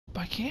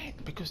I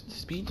can't because the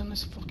speed on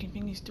this fucking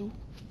thing is too.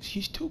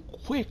 She's too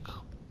quick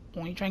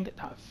when you try and get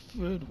that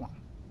third one.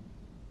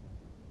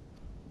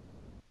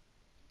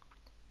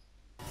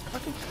 If I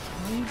could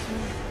find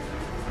her.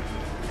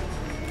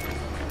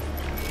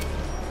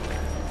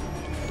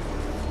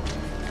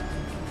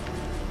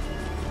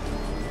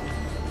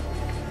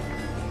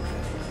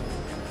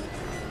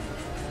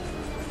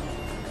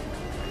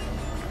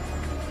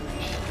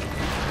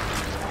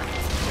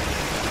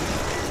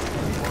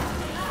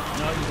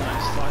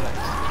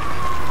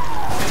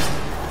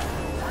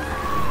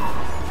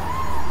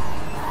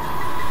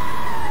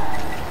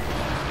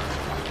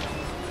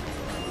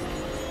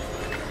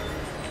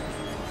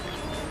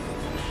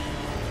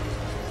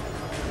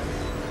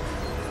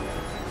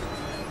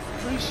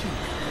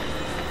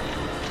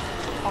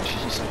 Oh, she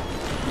just said,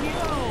 yo!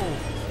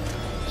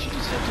 She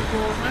just had to go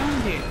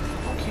around it.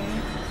 Okay.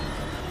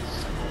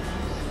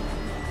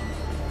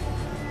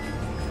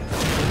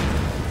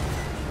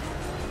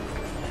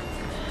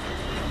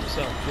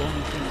 So, the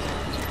only thing is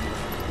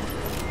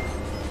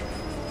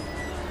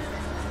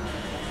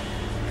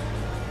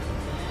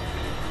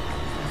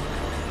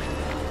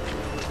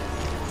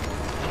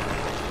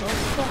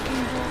don't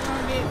fucking go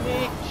around it,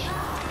 bitch!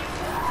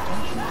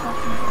 Don't you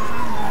fucking go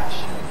around that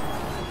shit.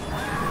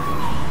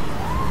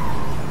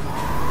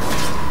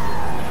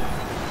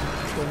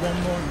 One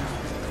more now.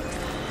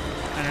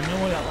 And I know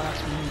what that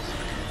last one is.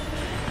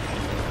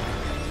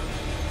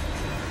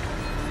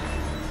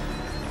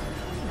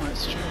 Oh,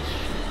 it's trash.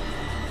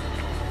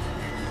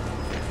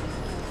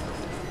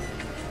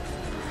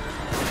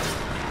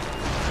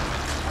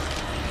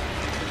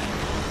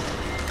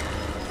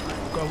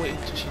 Right, gotta wait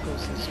until she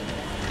goes this way.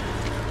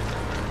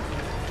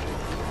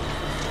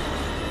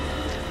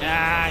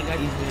 Ah, I got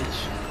you, bitch.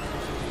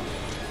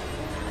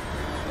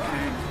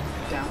 And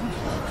down.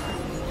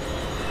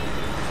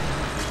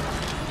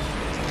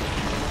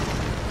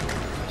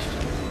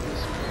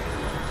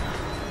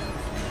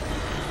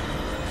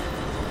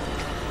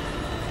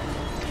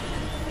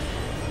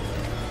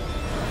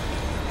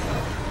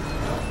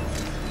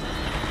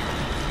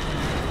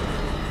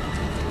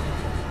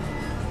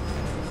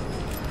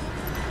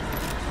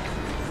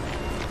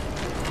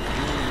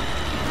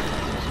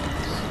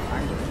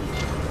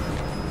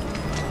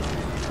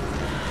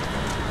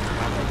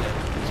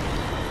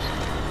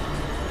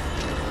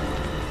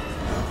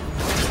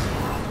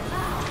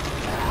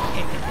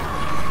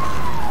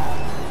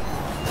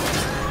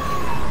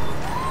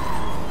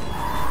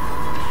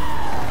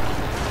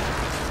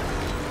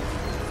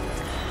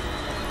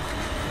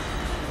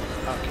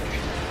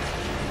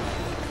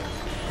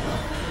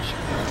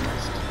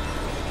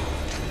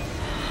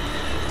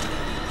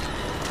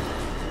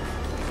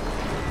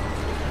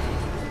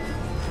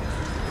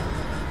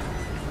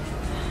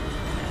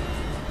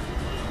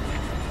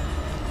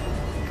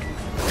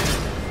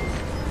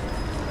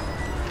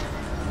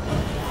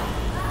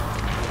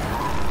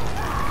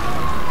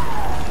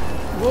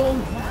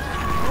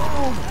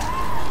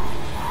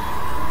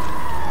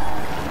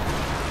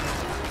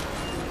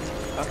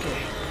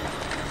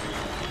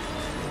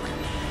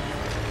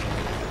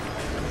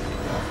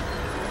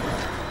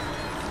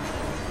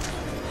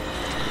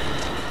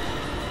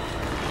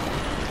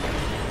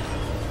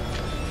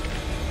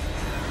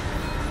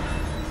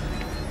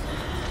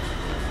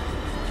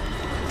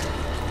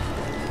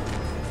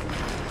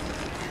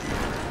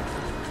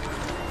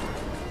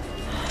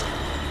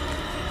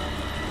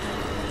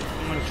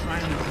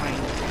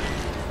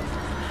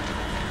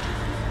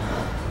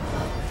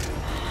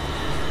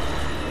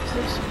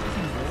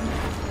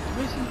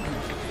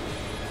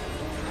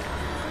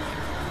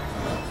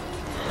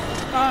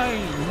 I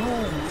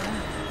know, man.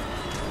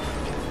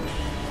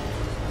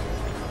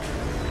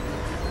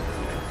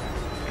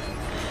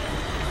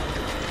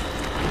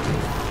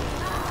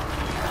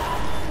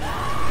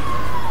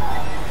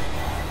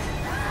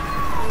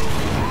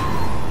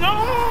 No,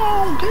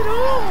 get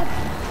up!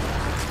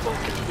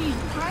 Fucking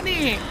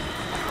panic!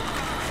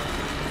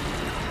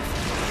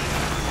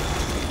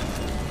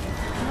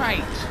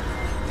 Right.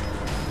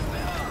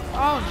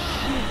 Oh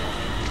shit.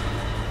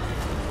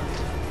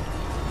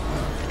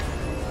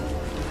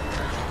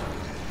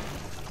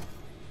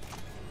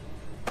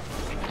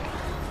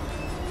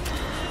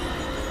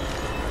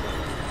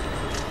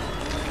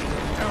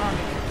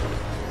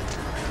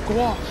 Go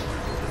off!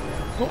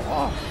 Go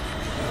off!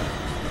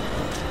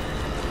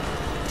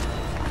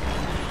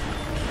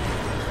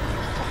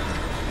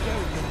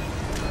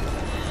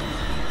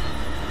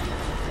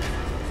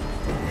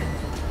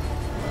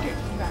 Get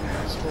from that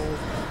asshole.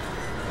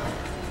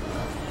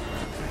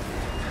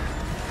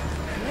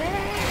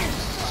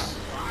 Yes!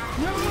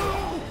 No!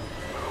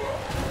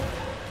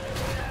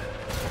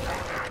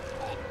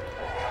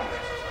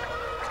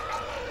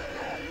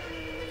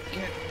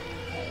 Get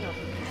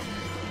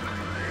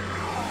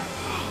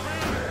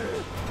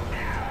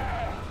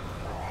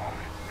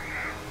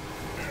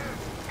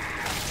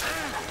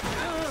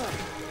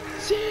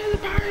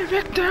Silver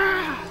Victor!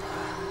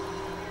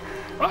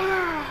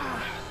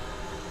 Ah!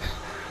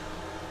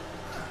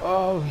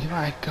 Oh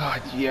my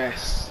god,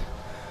 yes!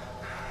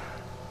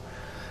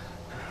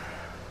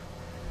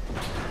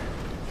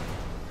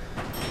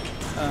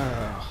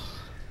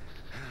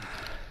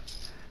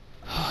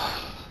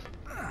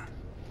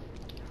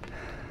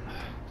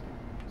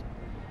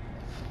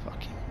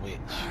 Fucking witch.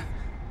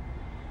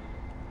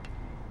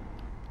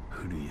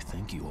 Who do you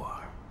think you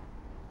are?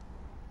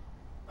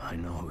 I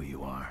know who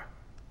you are.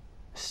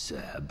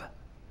 Seb.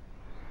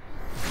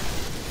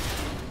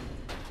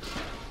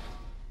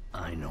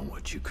 I know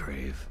what you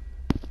crave.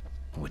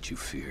 What you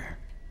fear.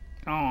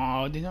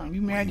 Oh, did not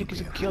you mad because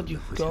you killed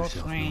your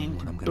girlfriend,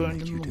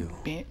 burned you little do?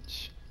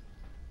 bitch?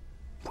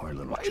 Poor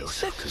little Why are you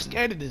Joseph. so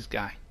scared of this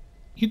guy?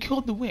 You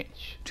killed the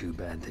witch. Too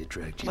bad they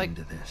dragged you Like-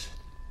 into this.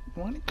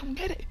 Why didn't come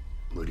get it?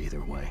 But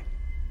either way,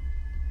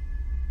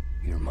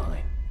 you're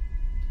mine.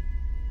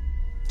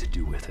 To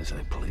do with as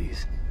I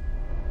please.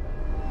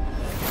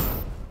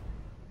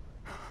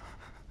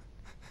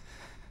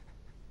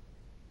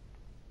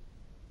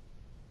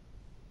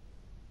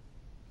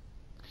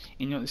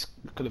 You know, this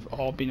could have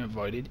all been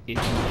avoided if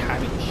you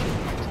hadn't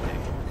shot today.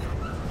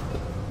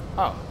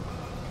 Oh.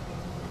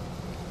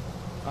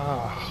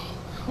 Oh.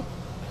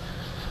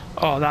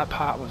 Oh, that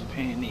part was a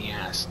pain in the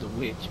ass. The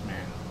witch,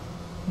 man.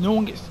 No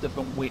one gets the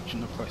different witch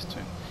in the first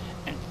turn.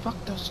 And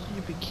fuck those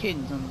stupid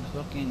kids on the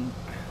fucking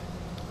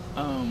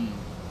on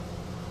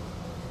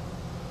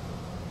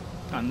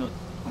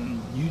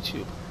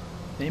YouTube.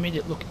 They made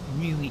it look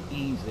really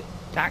easy.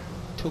 That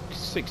took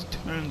 6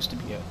 turns to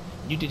be a.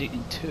 You did it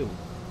in 2.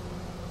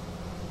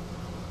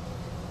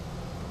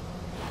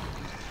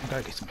 I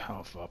gotta get some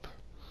health up.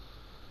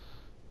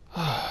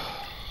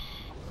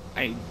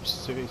 I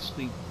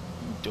seriously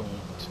don't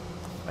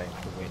like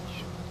the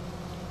witch.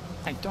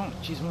 I don't.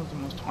 She's one of the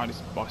most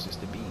hardest bosses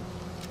to beat.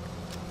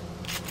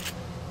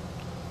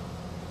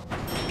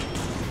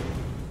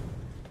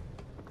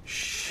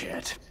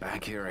 Shit,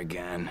 back here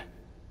again.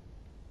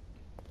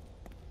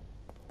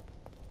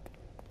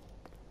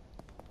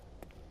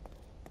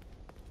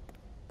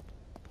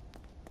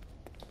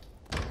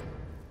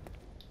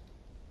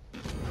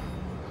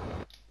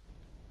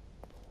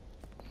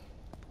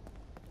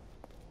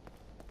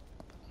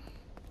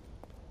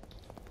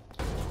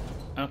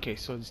 Okay,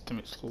 so this time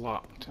it's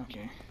locked.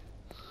 Okay.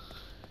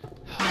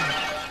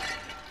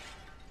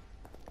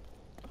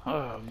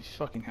 Oh,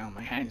 fucking hell,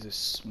 my hands are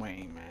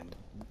swaying, man.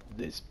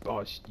 This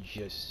boss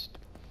just...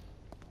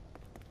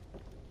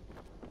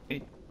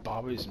 It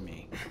bothers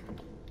me.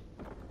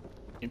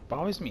 It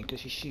bothers me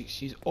because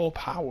she's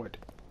all-powered.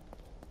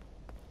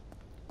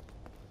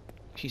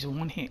 She's a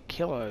one-hit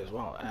killer as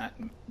well, and that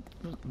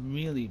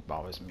really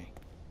bothers me.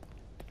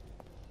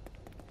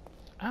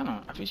 I don't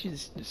know, I think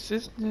she's the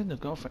sister, the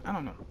girlfriend, I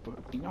don't know, but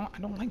you know, I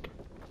don't like her.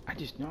 I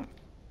just don't.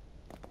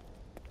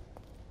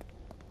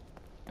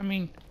 I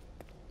mean,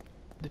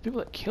 the people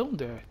that killed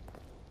her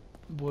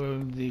were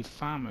the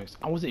farmers.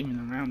 I wasn't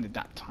even around at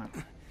that time,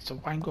 so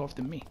why go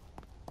after me?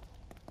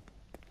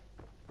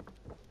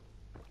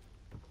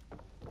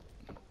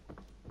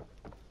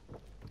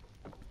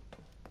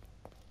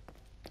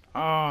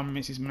 Oh,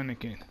 Mrs.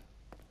 Mannequin.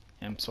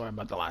 I'm sorry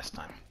about the last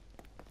time.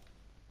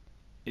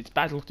 It's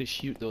bad luck to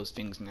shoot those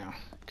things now,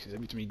 because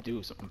every time you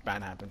do, something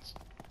bad happens.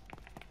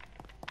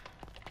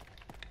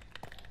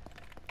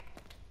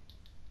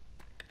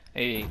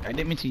 Hey, I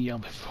didn't mean to yell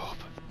before,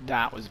 but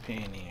that was a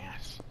pain in the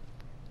ass.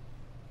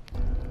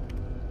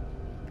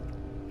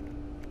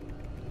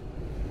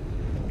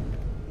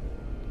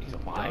 He's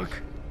alive?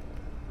 Doc,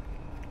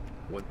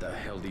 what the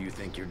hell do you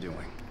think you're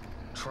doing?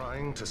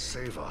 Trying to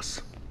save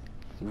us.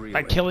 Really?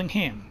 By killing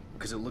him.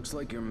 Because it looks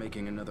like you're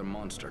making another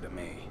monster to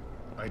me.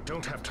 I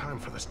don't have time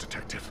for this,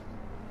 Detective.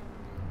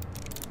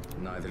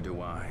 Neither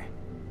do I.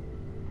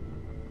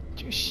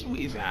 Just shoot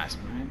his ass,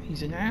 man.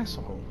 He's an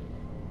asshole.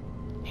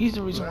 He's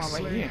the reason why I'm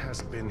right Leslie here.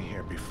 has been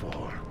here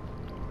before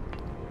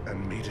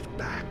and made it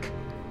back.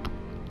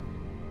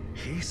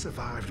 He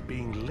survived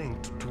being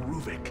linked to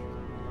Ruvik,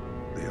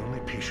 the only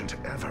patient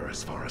ever,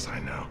 as far as I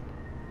know.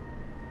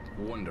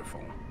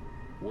 Wonderful.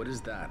 What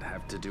does that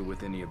have to do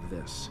with any of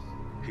this?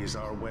 He's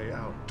our way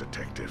out,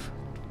 Detective.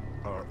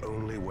 Our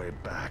only way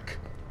back.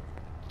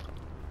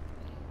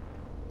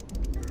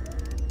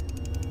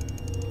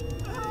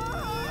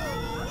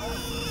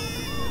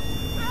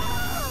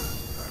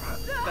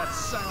 That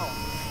sound!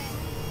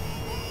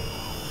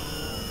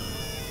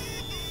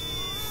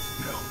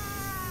 No,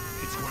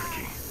 it's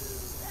working.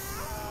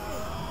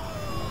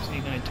 So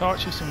you're gonna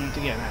torture someone to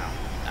get out.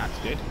 That's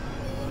good.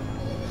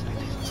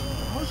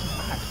 How is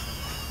that?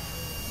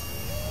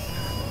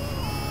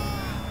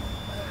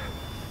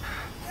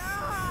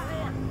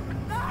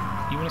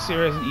 You wanna see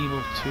Resident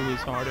Evil 2 is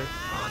harder?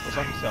 It's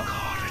like yourself.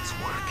 God, it's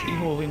working.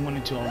 Evil Within 1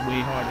 and 2 are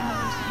way harder than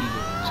Resident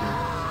Evil 2.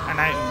 And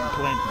I haven't even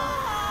played them.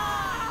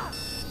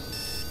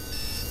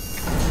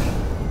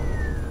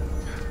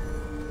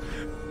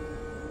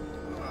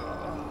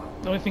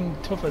 The only thing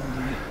tougher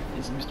than it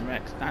is Mr.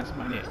 X. That's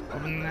about it.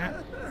 Other than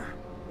that,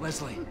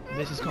 Leslie,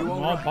 this has got you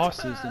more alright?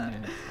 bosses than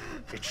it.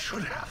 It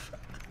should have.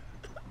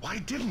 Why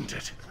didn't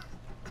it?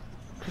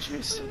 Because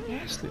you're so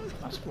nasty.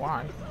 That's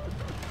why.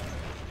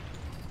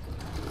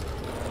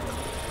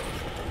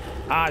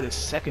 Ah, the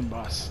second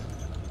boss.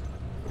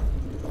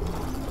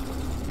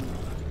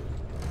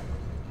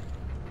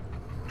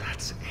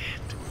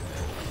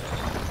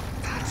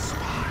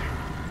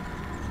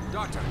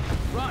 Doctor,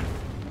 run!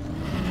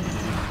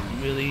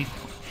 Really?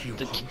 He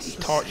He wants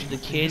the tortured same the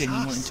thing kid as and he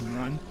wanted us. to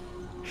run?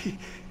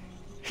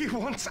 He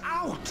wants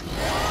out!